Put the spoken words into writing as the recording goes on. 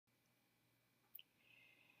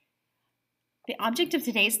The object of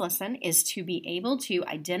today's lesson is to be able to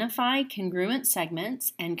identify congruent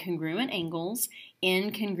segments and congruent angles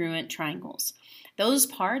in congruent triangles. Those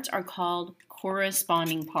parts are called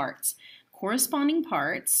corresponding parts. Corresponding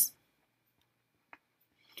parts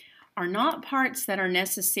are not parts that are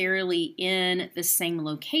necessarily in the same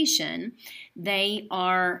location. They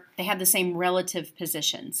have the same relative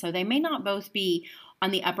position. So they may not both be on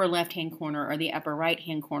the upper left-hand corner or the upper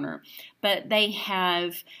right-hand corner, but they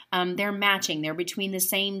have, they're matching. They're between the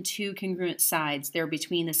same two congruent sides. They're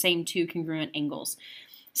between the same two congruent angles.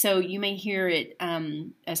 So you may hear it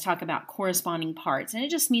as talk about corresponding parts, and it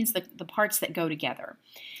just means the parts that go together.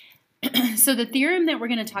 So the theorem that we're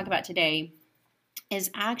going to talk about today is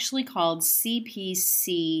actually called CPCTC.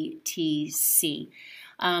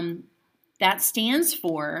 That stands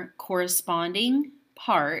for corresponding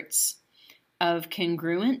parts of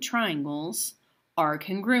congruent triangles are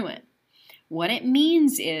congruent. What it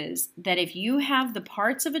means is that if you have the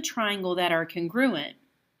parts of a triangle that are congruent,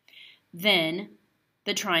 then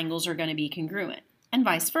the triangles are going to be congruent, and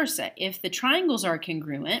vice versa. If the triangles are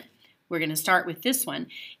congruent, we're going to start with this one.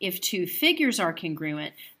 If two figures are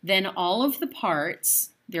congruent, then all of the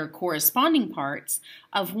parts, their corresponding parts,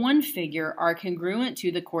 of one figure are congruent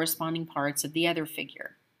to the corresponding parts of the other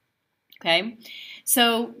figure. Okay,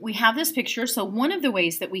 so we have this picture. So one of the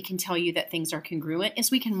ways that we can tell you that things are congruent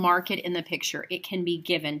is we can mark it in the picture. It can be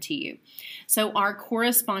given to you. So our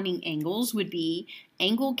corresponding angles would be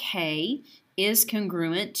angle K is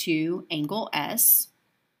congruent to angle S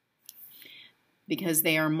because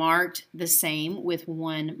they are marked the same with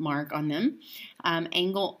one mark on them.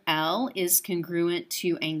 Angle L is congruent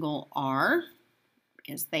to angle R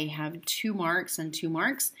because they have two marks and two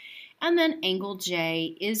marks. And then angle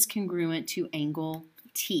J is congruent to angle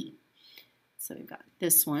T. So we've got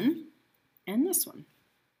this one and this one.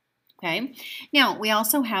 Okay. Now we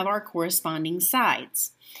also have our corresponding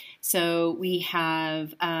sides. So we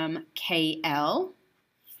have KL,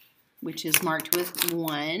 which is marked with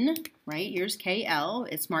 1, right? Here's KL.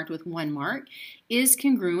 It's marked with 1 mark, is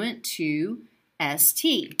congruent to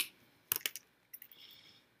ST.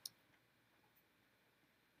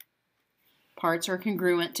 Parts are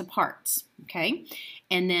congruent to parts, okay?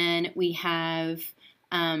 And then we have,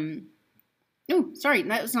 oh, sorry,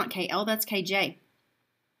 that was not KL, that's KJ.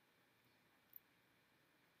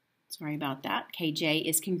 Sorry about that. KJ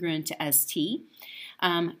is congruent to ST.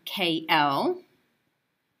 KL,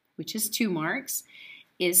 which is 2 marks,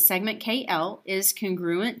 is segment KL is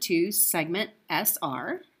congruent to segment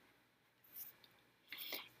SR.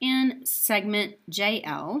 And segment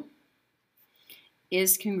JL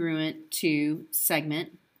is congruent to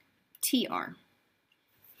segment TR.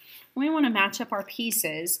 We want to match up our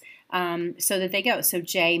pieces so that they go. So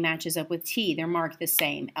J matches up with T. They're marked the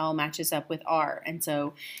same. L matches up with R. And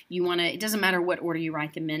so you want to, it doesn't matter what order you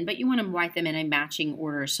write them in, but you want to write them in a matching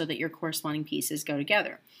order so that your corresponding pieces go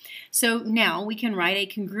together. So now we can write a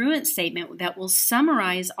congruent statement that will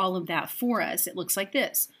summarize all of that for us. It looks like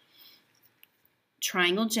this.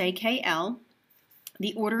 Triangle JKL.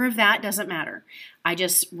 The order of that doesn't matter. I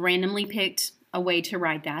just randomly picked a way to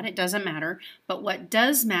write that. It doesn't matter. But what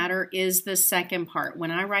does matter is the second part. When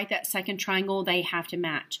I write that second triangle, they have to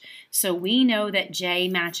match. So we know that J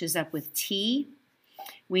matches up with T.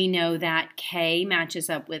 We know that K matches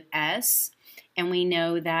up with S. And we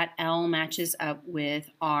know that L matches up with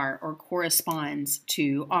R, or corresponds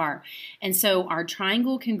to R. And so our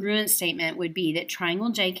triangle congruent statement would be that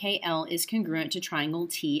triangle JKL is congruent to triangle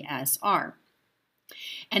TSR.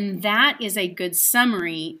 And that is a good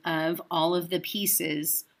summary of all of the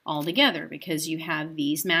pieces all together because you have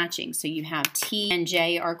these matching. So you have T and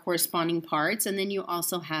J are corresponding parts, and then you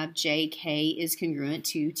also have JK is congruent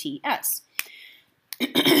to TS.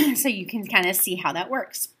 So you can kind of see how that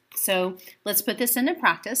works. So let's put this into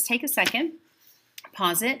practice. Take a second,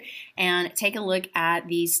 pause it, and take a look at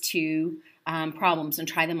these two problems and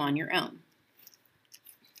try them on your own.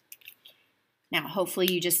 Now, hopefully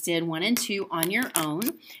you just did 1 and 2 on your own.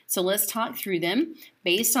 So let's talk through them.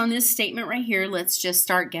 Based on this statement right here, let's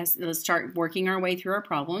start working our way through our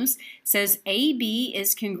problems. It says AB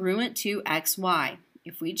is congruent to XY.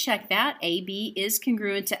 If we check that, AB is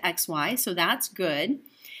congruent to XY, so that's good.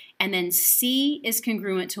 And then C is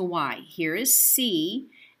congruent to Y. Here is C,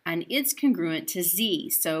 and it's congruent to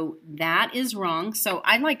Z. So that is wrong. So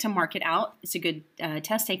I'd like to mark it out. It's a good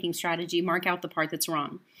test-taking strategy. Mark out the part that's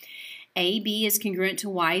wrong. AB is congruent to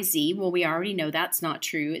YZ. Well, we already know that's not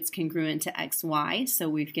true. It's congruent to XY, so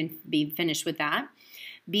we can be finished with that.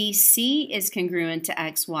 BC is congruent to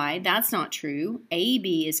XY. That's not true.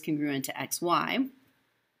 AB is congruent to XY.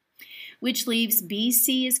 which leaves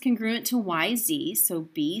BC is congruent to YZ. So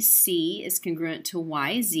BC is congruent to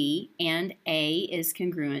YZ and A is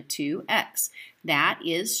congruent to X. That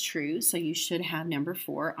is true, so you should have number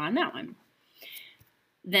 4 on that one.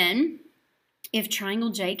 Then, if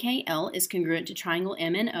triangle JKL is congruent to triangle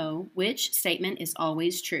MNO, which statement is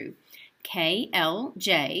always true?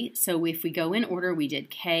 KLJ, so if we go in order, we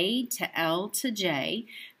did K to L to J.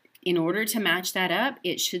 In order to match that up,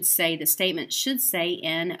 it should say, the statement should say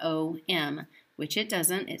NOM, which it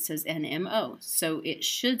doesn't. It says NMO, so it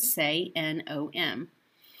should say NOM.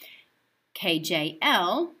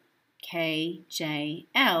 KJL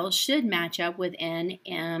should match up with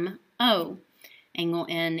NMO, angle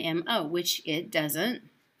NMO, which it doesn't.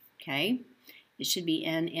 Okay, it should be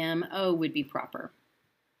NMO would be proper.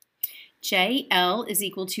 JL is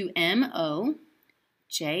equal to MO.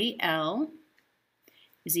 JL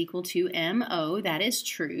is equal to MO. That is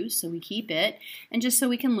true, so we keep it. And just so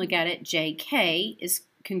we can look at it, JK is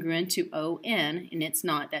congruent to ON, and it's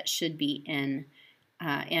not. That should be MN.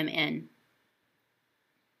 Okay,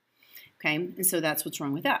 and so that's what's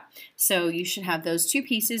wrong with that. So you should have those two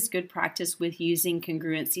pieces, good practice with using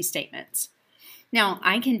congruency statements. Now,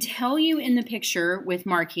 I can tell you in the picture with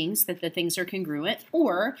markings that the things are congruent,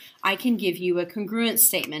 or I can give you a congruent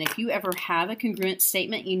statement. If you ever have a congruent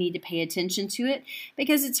statement, you need to pay attention to it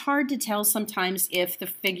because it's hard to tell sometimes if the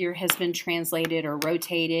figure has been translated or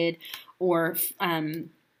rotated or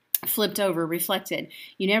flipped over, reflected.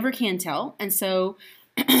 You never can tell, and so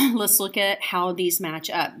let's look at how these match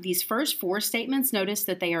up. These first 4 statements, notice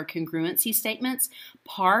that they are congruency statements.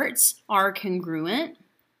 Parts are congruent.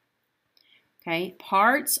 Okay,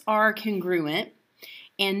 parts are congruent,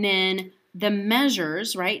 and then the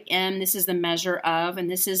measures, right? M, this is the measure of,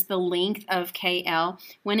 and this is the length of KL.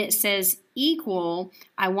 When it says equal,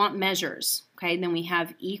 I want measures. Okay, then we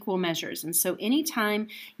have equal measures. And so anytime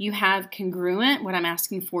you have congruent, what I'm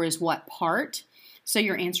asking for is what part. So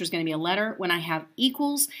your answer is going to be a letter. When I have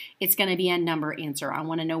equals, it's going to be a number answer. I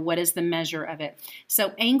want to know what is the measure of it.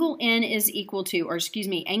 So angle N is equal to, or excuse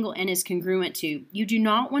me, angle N is congruent to. You do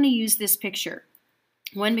not want to use this picture.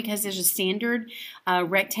 One, because there's a standard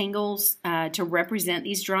rectangles to represent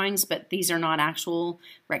these drawings, but these are not actual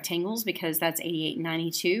rectangles because that's 88 and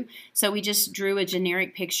 92. So we just drew a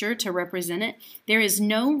generic picture to represent it. There is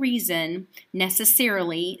no reason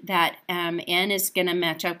necessarily that N is going to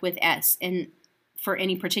match up with S. And for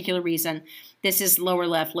any particular reason, this is lower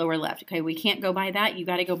left, lower left. Okay, we can't go by that. You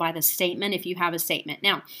got to go by the statement if you have a statement.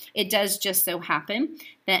 Now, it does just so happen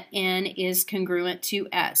that N is congruent to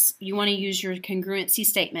S. You want to use your congruency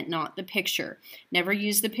statement, not the picture. Never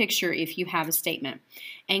use the picture if you have a statement.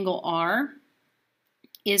 Angle R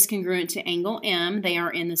is congruent to angle M. They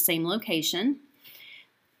are in the same location.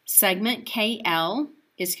 Segment KL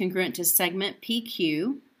is congruent to segment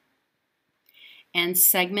PQ. And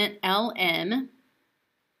segment LM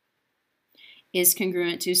is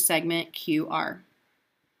congruent to segment QR.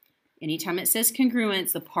 Anytime it says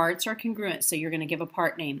congruence, the parts are congruent, so you're going to give a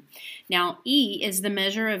part name. Now, E is the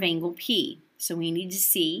measure of angle P. So we need to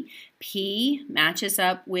see P matches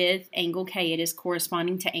up with angle K. It is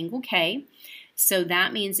corresponding to angle K. So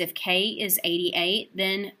that means if K is 88,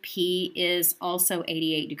 then P is also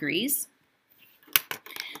 88 degrees.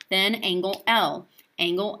 Then angle L.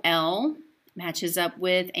 Angle L matches up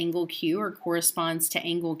with angle Q or corresponds to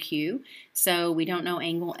angle Q. So we don't know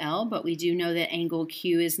angle L, but we do know that angle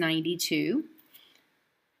Q is 92.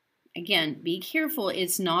 Again, be careful.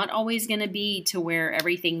 It's not always going to be to where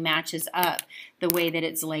everything matches up the way that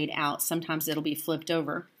it's laid out. Sometimes it'll be flipped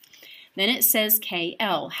over. Then it says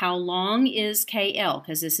KL. How long is KL?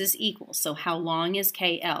 Because this is equal. So how long is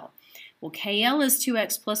KL? Well, KL is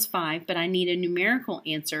 2x plus 5, but I need a numerical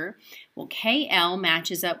answer. Well, KL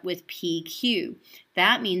matches up with PQ.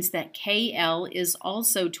 That means that KL is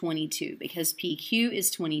also 22 because PQ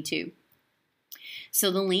is 22.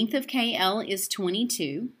 So the length of KL is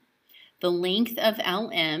 22. The length of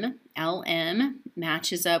LM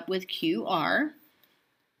matches up with QR.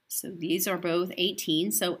 So these are both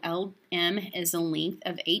 18. So LM is a length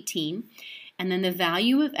of 18. And then the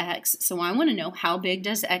value of X, so I want to know how big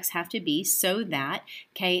does X have to be so that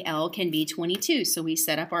KL can be 22. So we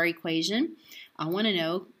set up our equation. I want to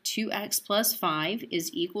know 2x plus 5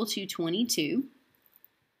 is equal to 22.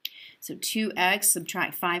 So 2x,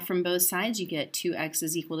 subtract 5 from both sides, you get 2x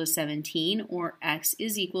is equal to 17, or x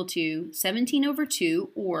is equal to 17 over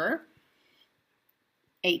 2, or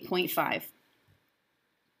 8.5.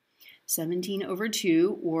 17 over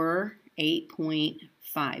 2, or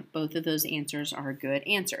 8.5. Both of those answers are good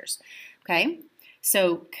answers. Okay,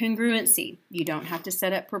 So congruency, you don't have to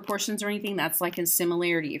set up proportions or anything. That's like in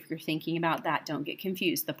similarity. If you're thinking about that, don't get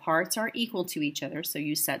confused. The parts are equal to each other, so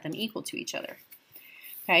you set them equal to each other.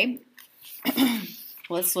 Okay,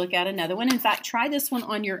 let's look at another one. In fact, try this one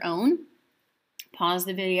on your own. Pause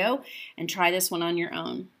the video and try this one on your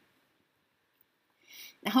own.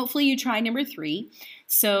 Now, hopefully you try number 3.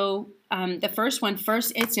 So the first one,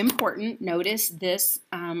 it's important. Notice this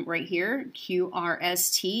right here,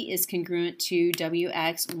 QRST is congruent to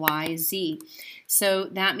WXYZ. So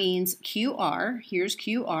that means QR, here's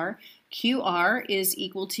QR. QR is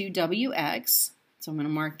equal to WX, so I'm going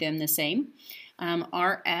to mark them the same.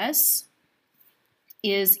 RS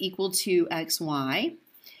is equal to XY.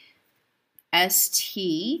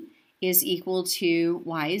 ST is equal to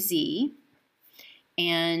YZ.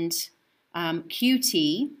 And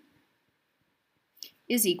QT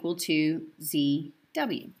is equal to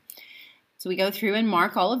ZW. So we go through and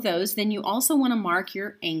mark all of those. Then you also want to mark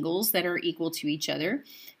your angles that are equal to each other.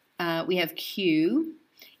 We have Q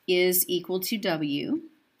is equal to W.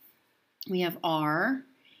 We have R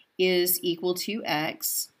is equal to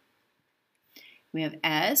X. We have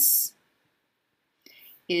S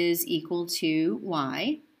is equal to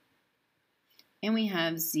Y. And we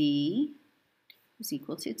have Z is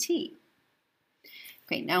equal to T.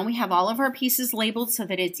 Okay, now we have all of our pieces labeled so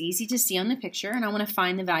that it's easy to see on the picture, and I want to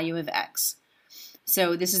find the value of X.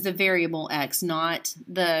 So this is the variable X, not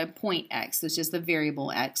the point X. This is the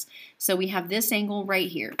variable X. So we have this angle right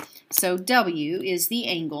here. So W is the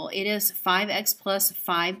angle. It is 5X plus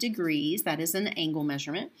 5 degrees. That is an angle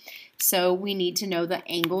measurement. So we need to know the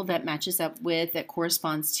angle that matches up with, that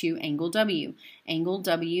corresponds to angle W. Angle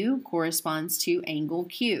W corresponds to angle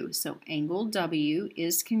Q. So angle W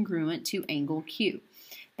is congruent to angle Q.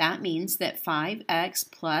 That means that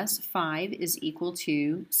 5X plus 5 is equal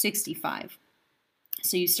to 65.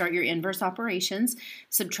 So you start your inverse operations,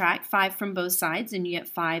 subtract 5 from both sides, and you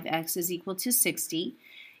get 5x is equal to 60.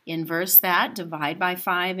 Inverse that, divide by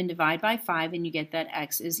 5 and divide by 5, and you get that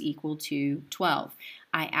x is equal to 12.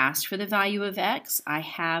 I asked for the value of x. I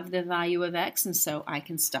have the value of x, and so I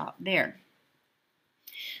can stop there.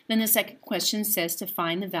 Then the second question says to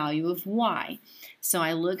find the value of y. So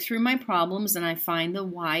I look through my problems and I find the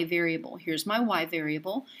y variable. Here's my y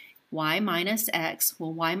variable. Y minus x.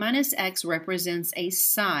 Well, y minus x represents a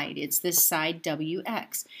side. It's this side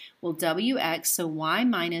wx. Well, wx, so y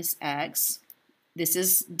minus x, this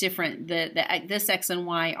is different. This x and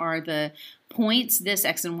y are the points. This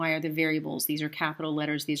x and y are the variables. These are capital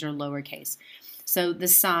letters. These are lowercase. So the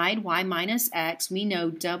side, y minus x, we know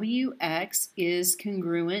wx is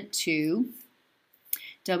congruent to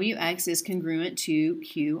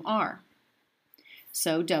QR.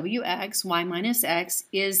 So WX, y minus x,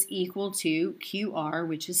 is equal to QR,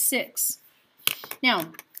 which is 6.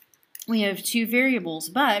 Now, we have two variables,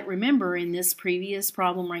 but remember in this previous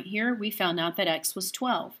problem right here, we found out that x was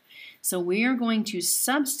 12. So we are going to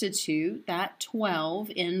substitute that 12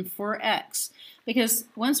 in for x, because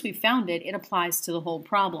once we found it, it applies to the whole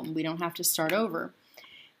problem. We don't have to start over.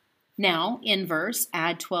 Now, inverse,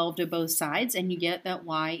 add 12 to both sides, and you get that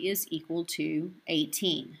y is equal to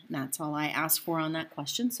 18. And that's all I asked for on that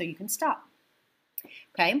question, so you can stop.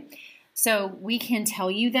 Okay, so we can tell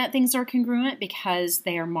you that things are congruent because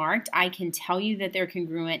they are marked. I can tell you that they're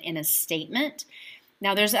congruent in a statement.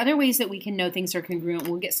 Now, there's other ways that we can know things are congruent.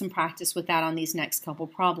 We'll get some practice with that on these next couple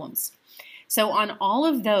problems. So on all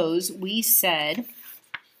of those, we said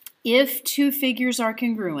if two figures are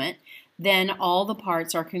congruent, then all the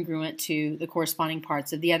parts are congruent to the corresponding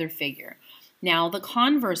parts of the other figure. Now, the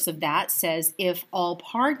converse of that says if all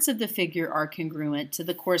parts of the figure are congruent to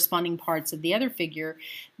the corresponding parts of the other figure,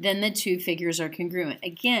 then the two figures are congruent.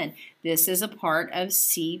 Again, this is a part of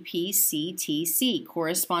CPCTC.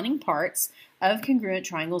 Corresponding parts of congruent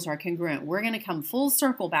triangles are congruent. We're going to come full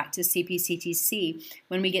circle back to CPCTC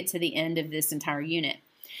when we get to the end of this entire unit.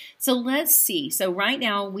 So let's see. So right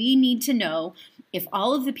now we need to know if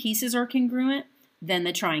all of the pieces are congruent, then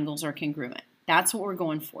the triangles are congruent. That's what we're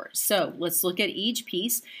going for. So let's look at each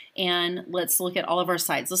piece and let's look at all of our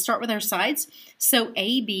sides. Let's start with our sides. So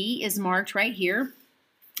AB is marked right here.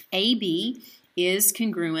 AB is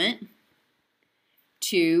congruent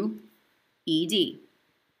to ED.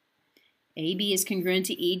 AB is congruent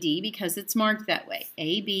to ED because it's marked that way.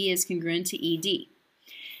 AB is congruent to ED.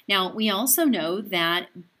 Now, we also know that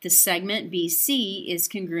the segment BC is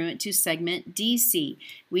congruent to segment DC.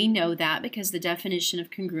 We know that because the definition of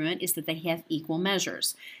congruent is that they have equal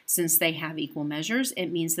measures. Since they have equal measures, it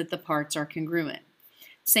means that the parts are congruent.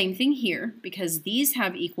 Same thing here, because these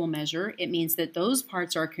have equal measure, it means that those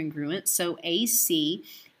parts are congruent, so AC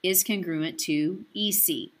is congruent to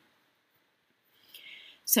EC.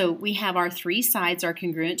 So we have our three sides are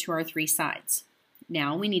congruent to our three sides.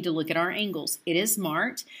 Now we need to look at our angles. It is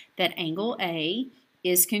marked that angle A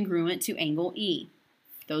is congruent to angle E.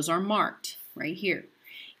 Those are marked right here.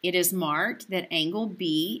 It is marked that angle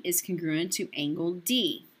B is congruent to angle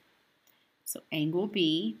D. So angle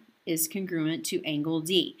B is congruent to angle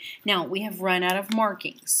D. Now we have run out of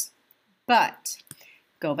markings, but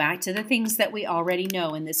go back to the things that we already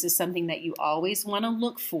know, and this is something that you always want to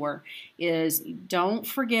look for, is don't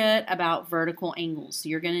forget about vertical angles.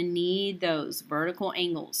 You're going to need those vertical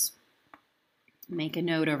angles. Make a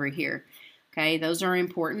note over here. Okay, those are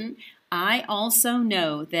important. I also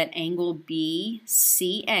know that angle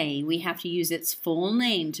BCA, we have to use its full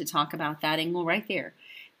name to talk about that angle right there.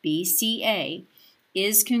 BCA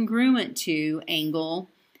is congruent to angle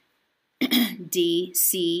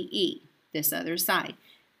DCE, this other side.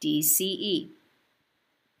 DCE,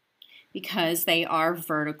 because they are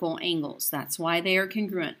vertical angles. That's why they are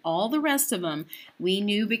congruent. All the rest of them we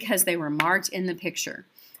knew because they were marked in the picture.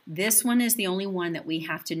 This one is the only one that we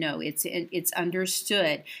have to know. It's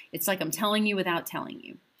understood. It's like I'm telling you without telling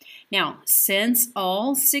you. Now, since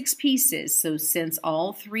all six pieces, so since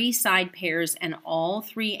all three side pairs and all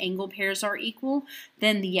three angle pairs are equal,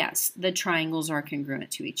 then yes, the triangles are congruent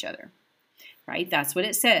to each other. Right? That's what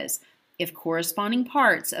it says. If corresponding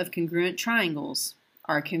parts of congruent triangles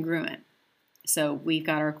are congruent. So we've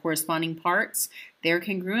got our corresponding parts. They're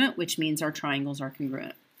congruent, which means our triangles are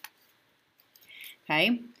congruent.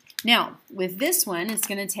 Okay. Now, with this one, it's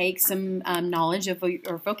going to take some knowledge of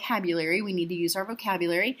our vocabulary. We need to use our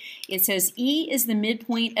vocabulary. It says E is the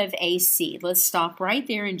midpoint of AC. Let's stop right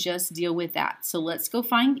there and just deal with that. So let's go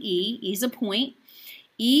find E. E is a point.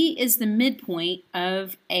 E is the midpoint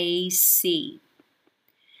of AC.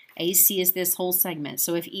 AC is this whole segment.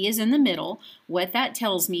 So if E is in the middle, what that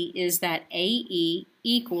tells me is that AE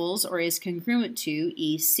equals or is congruent to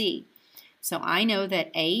EC. So I know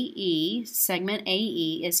that AE, segment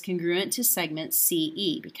AE, is congruent to segment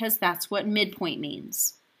CE because that's what midpoint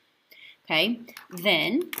means. Okay,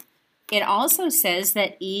 then it also says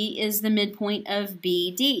that E is the midpoint of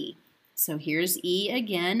BD. So here's E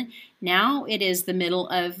again. Now it is the middle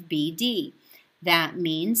of BD. That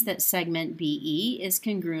means that segment BE is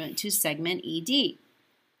congruent to segment ED.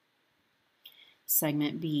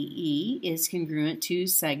 Segment BE is congruent to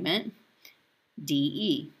segment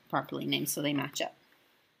DE, properly named so they match up.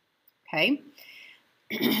 Okay?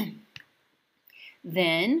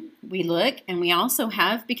 Then we look and we also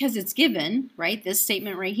have, because it's given, right, this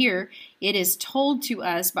statement right here, it is told to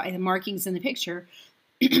us by the markings in the picture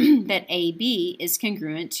that AB is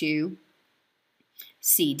congruent to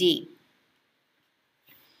CD.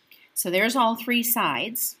 So there's all three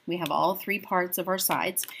sides. We have all three parts of our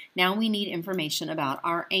sides. Now we need information about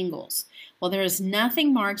our angles. Well, there is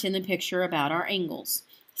nothing marked in the picture about our angles.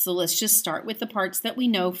 So let's just start with the parts that we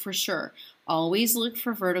know for sure. Always look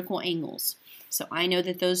for vertical angles. So I know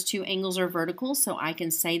that those two angles are vertical, so I can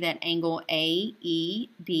say that angle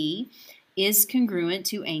AEB is congruent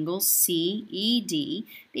to angle CED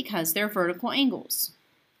because they're vertical angles.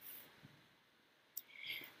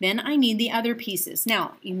 Then I need the other pieces.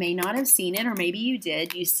 Now, you may not have seen it, or maybe you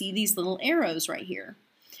did. You see these little arrows right here.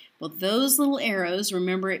 Well, those little arrows,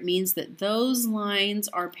 remember, it means that those lines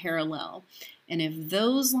are parallel. And if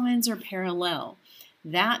those lines are parallel,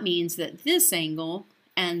 that means that this angle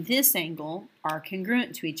and this angle are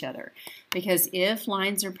congruent to each other. Because if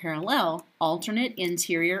lines are parallel, alternate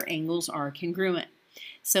interior angles are congruent.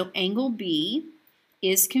 So angle B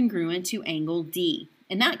is congruent to angle D.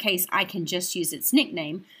 In that case, I can just use its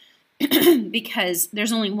nickname because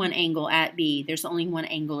there's only one angle at B. There's only one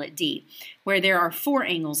angle at D, where there are four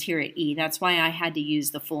angles here at E. That's why I had to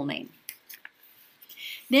use the full name.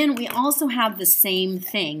 Then we also have the same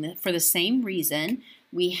thing. For the same reason,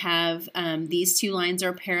 we have these two lines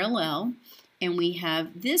are parallel, and we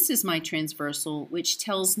have, this is my transversal, which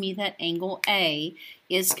tells me that angle A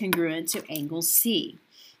is congruent to angle C.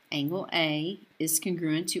 Angle A is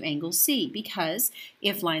congruent to angle C because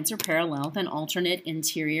if lines are parallel, then alternate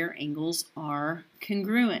interior angles are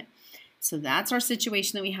congruent. So that's our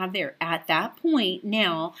situation that we have there. At that point,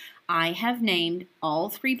 now I have named all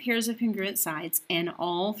three pairs of congruent sides and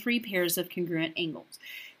all three pairs of congruent angles.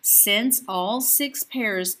 Since all six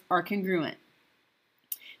pairs are congruent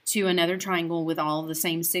to another triangle with all the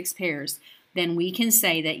same six pairs, then we can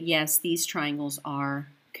say that yes, these triangles are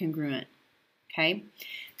congruent. Okay?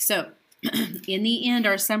 So, in the end,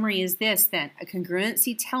 our summary is this, that a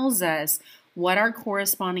congruency tells us what our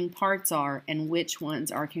corresponding parts are and which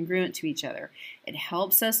ones are congruent to each other. It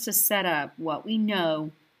helps us to set up what we know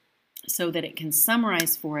so that it can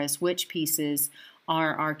summarize for us which pieces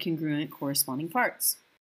are our congruent corresponding parts.